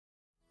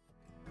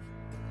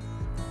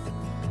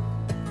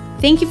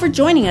Thank you for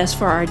joining us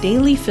for our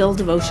Daily Fill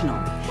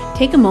devotional.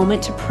 Take a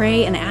moment to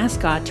pray and ask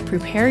God to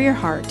prepare your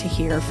heart to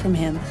hear from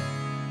Him.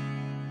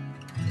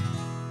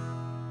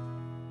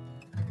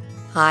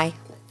 Hi,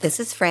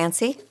 this is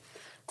Francie.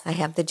 I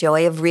have the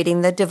joy of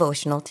reading the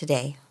devotional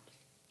today.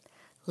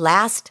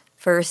 Last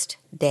First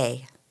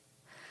Day.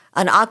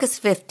 On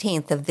August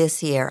 15th of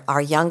this year, our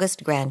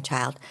youngest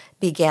grandchild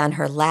began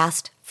her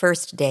last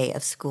first day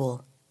of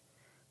school.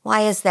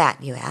 Why is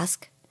that, you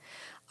ask?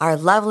 Our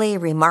lovely,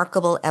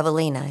 remarkable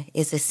Evelina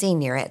is a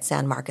senior at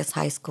San Marcos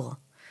High School,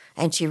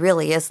 and she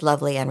really is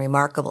lovely and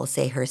remarkable,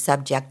 say her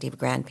subjective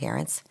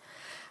grandparents.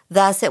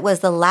 Thus, it was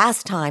the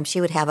last time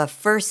she would have a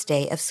first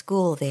day of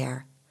school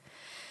there.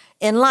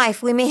 In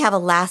life, we may have a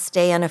last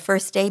day and a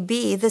first day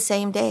be the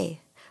same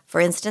day. For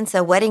instance,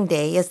 a wedding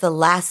day is the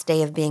last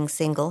day of being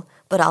single,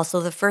 but also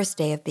the first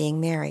day of being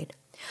married.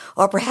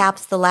 Or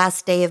perhaps the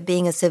last day of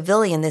being a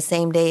civilian the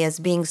same day as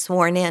being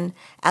sworn in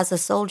as a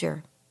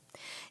soldier.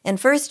 In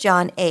 1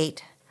 John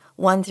 8,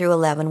 1 through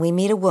 11, we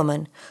meet a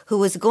woman who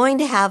was going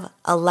to have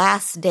a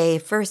last day,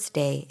 first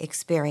day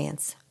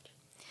experience.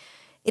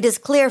 It is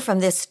clear from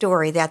this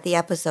story that the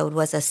episode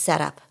was a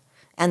setup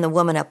and the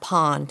woman a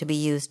pawn to be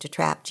used to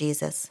trap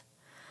Jesus.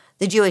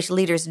 The Jewish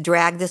leaders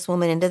dragged this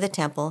woman into the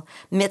temple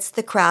amidst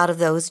the crowd of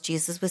those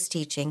Jesus was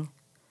teaching.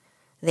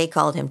 They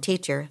called him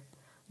teacher,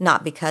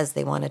 not because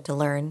they wanted to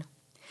learn.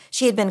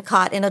 She had been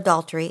caught in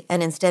adultery,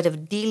 and instead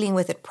of dealing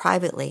with it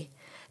privately,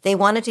 they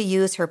wanted to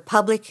use her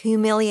public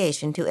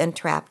humiliation to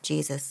entrap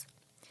Jesus.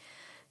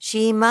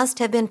 She must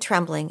have been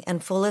trembling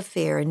and full of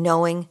fear,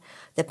 knowing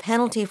the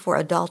penalty for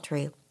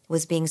adultery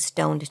was being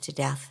stoned to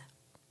death.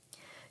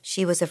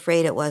 She was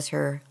afraid it was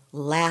her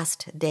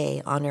last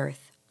day on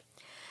earth.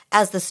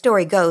 As the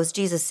story goes,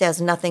 Jesus says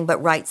nothing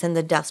but writes in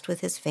the dust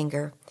with his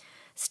finger,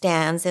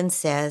 stands and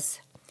says,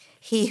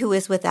 "He who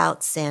is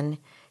without sin,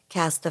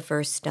 cast the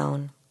first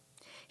stone."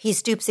 He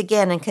stoops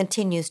again and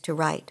continues to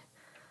write.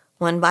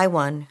 One by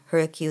one, her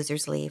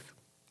accusers leave.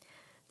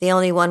 The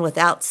only one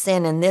without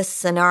sin in this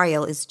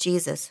scenario is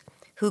Jesus,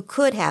 who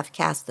could have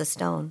cast the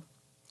stone.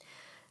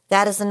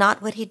 That is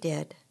not what he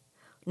did,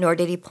 nor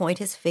did he point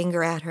his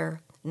finger at her,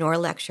 nor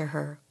lecture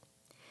her.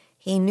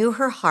 He knew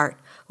her heart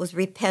was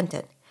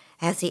repentant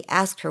as he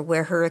asked her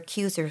where her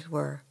accusers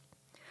were.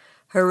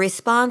 Her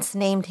response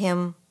named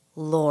him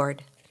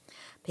Lord,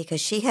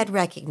 because she had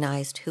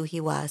recognized who he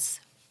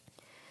was.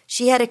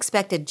 She had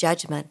expected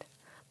judgment,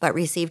 but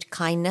received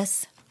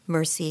kindness,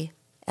 mercy,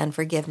 and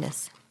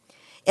forgiveness.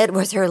 It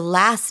was her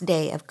last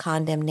day of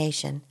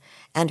condemnation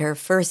and her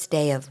first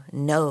day of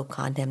no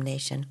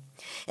condemnation.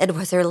 It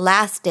was her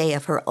last day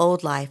of her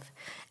old life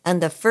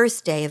and the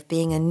first day of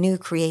being a new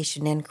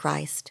creation in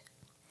Christ.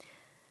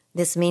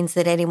 This means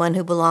that anyone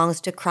who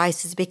belongs to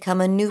Christ has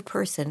become a new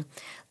person.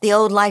 The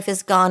old life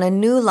is gone, a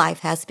new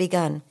life has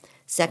begun.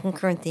 2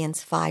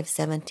 Corinthians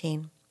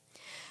 5:17.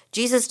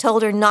 Jesus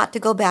told her not to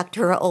go back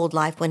to her old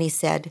life when he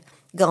said,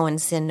 "Go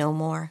and sin no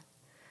more."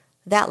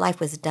 That life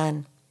was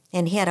done,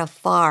 and he had a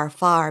far,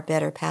 far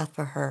better path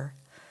for her.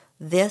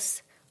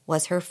 This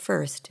was her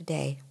first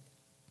day.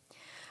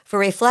 For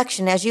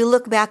reflection, as you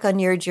look back on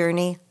your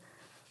journey,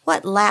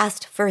 what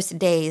last first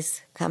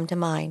days come to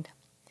mind?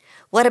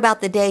 What about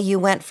the day you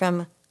went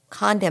from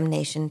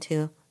condemnation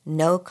to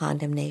no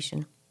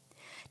condemnation?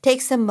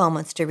 Take some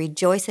moments to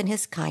rejoice in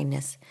his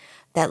kindness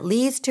that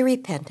leads to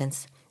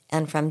repentance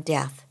and from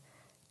death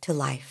to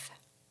life.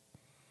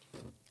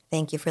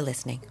 Thank you for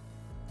listening.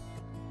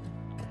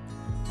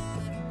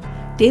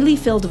 Daily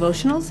Fill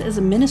Devotionals is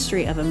a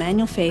ministry of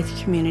Emmanuel Faith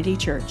Community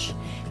Church.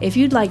 If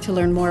you'd like to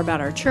learn more about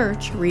our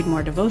church, read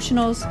more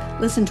devotionals,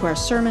 listen to our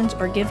sermons,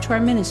 or give to our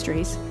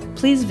ministries,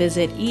 please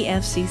visit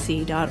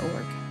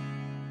efcc.org.